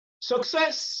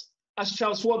Success, as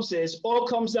Charles Schwab says, all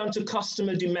comes down to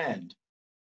customer demand.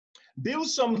 Build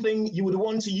something you would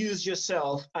want to use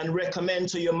yourself and recommend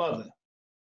to your mother.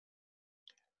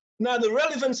 Now, the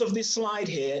relevance of this slide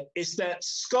here is that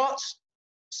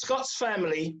Scott's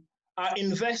family are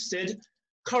invested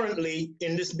currently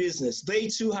in this business. They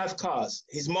too have cars.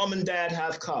 His mom and dad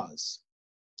have cars.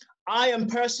 I am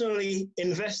personally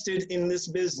invested in this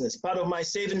business. Part of my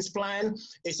savings plan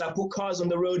is I put cars on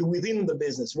the road within the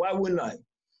business. Why wouldn't I?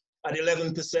 At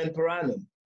 11% per annum.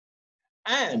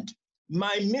 And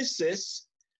my missus,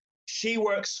 she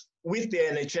works with the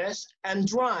NHS and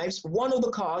drives one of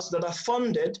the cars that are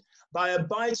funded by a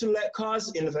buy-to-let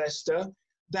cars investor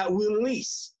that will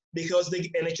lease because the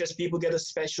NHS people get a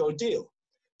special deal.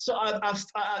 So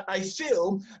I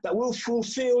feel that we've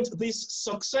fulfilled this.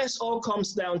 Success all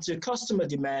comes down to customer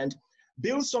demand.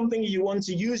 Build something you want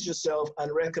to use yourself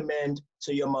and recommend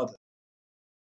to your mother.